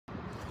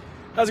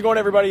How's it going,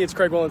 everybody? It's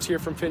Craig Willens here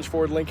from Finch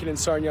Ford, Lincoln in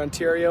Sarnia,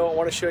 Ontario. I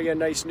want to show you a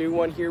nice new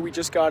one here. We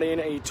just got in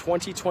a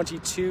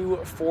 2022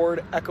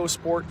 Ford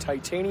Ecosport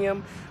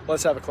Titanium.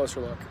 Let's have a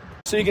closer look.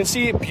 So you can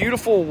see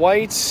beautiful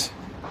whites.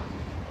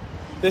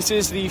 This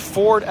is the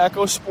Ford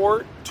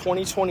Ecosport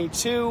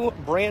 2022,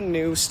 brand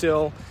new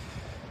still.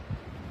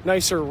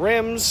 Nicer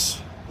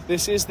rims.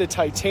 This is the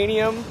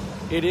Titanium.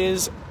 It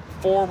is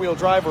four-wheel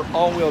drive or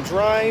all-wheel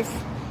drive.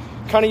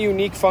 Kind of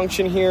unique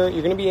function here.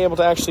 You're going to be able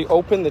to actually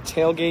open the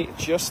tailgate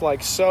just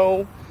like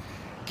so.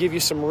 Give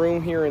you some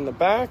room here in the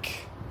back.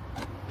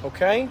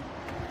 Okay.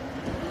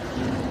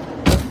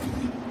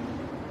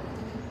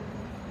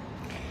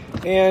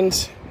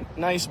 And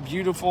nice,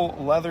 beautiful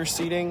leather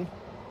seating.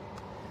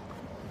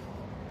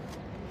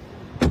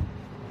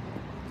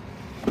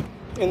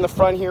 In the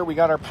front here, we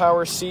got our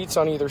power seats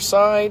on either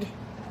side.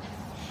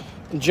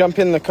 Jump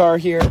in the car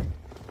here.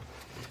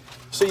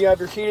 So you have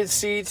your heated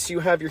seats, you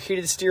have your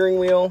heated steering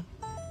wheel.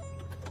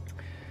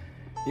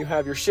 You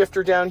have your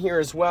shifter down here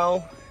as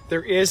well.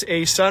 There is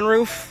a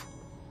sunroof,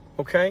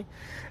 okay?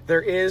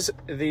 There is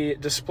the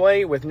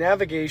display with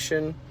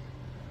navigation.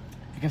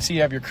 You can see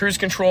you have your cruise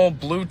control,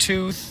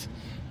 Bluetooth.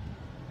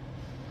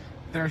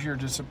 There's your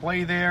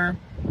display there.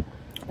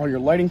 All your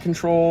lighting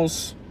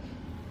controls.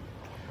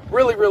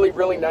 Really, really,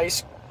 really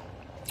nice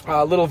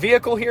little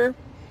vehicle here.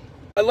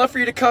 I'd love for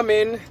you to come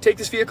in, take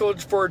this vehicle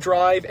for a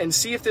drive, and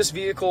see if this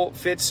vehicle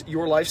fits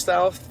your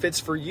lifestyle, fits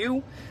for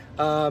you.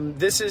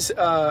 This is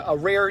a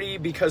rarity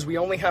because we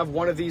only have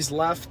one of these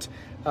left.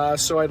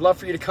 So I'd love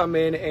for you to come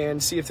in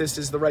and see if this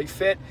is the right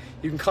fit.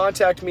 You can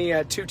contact me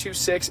at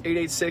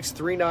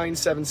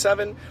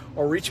 226-886-3977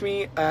 or reach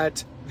me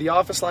at the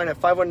office line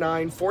at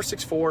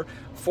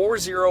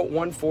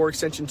 519-464-4014,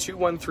 extension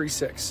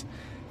 2136.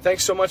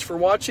 Thanks so much for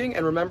watching,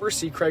 and remember,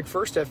 see Craig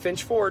first at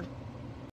Finch Ford.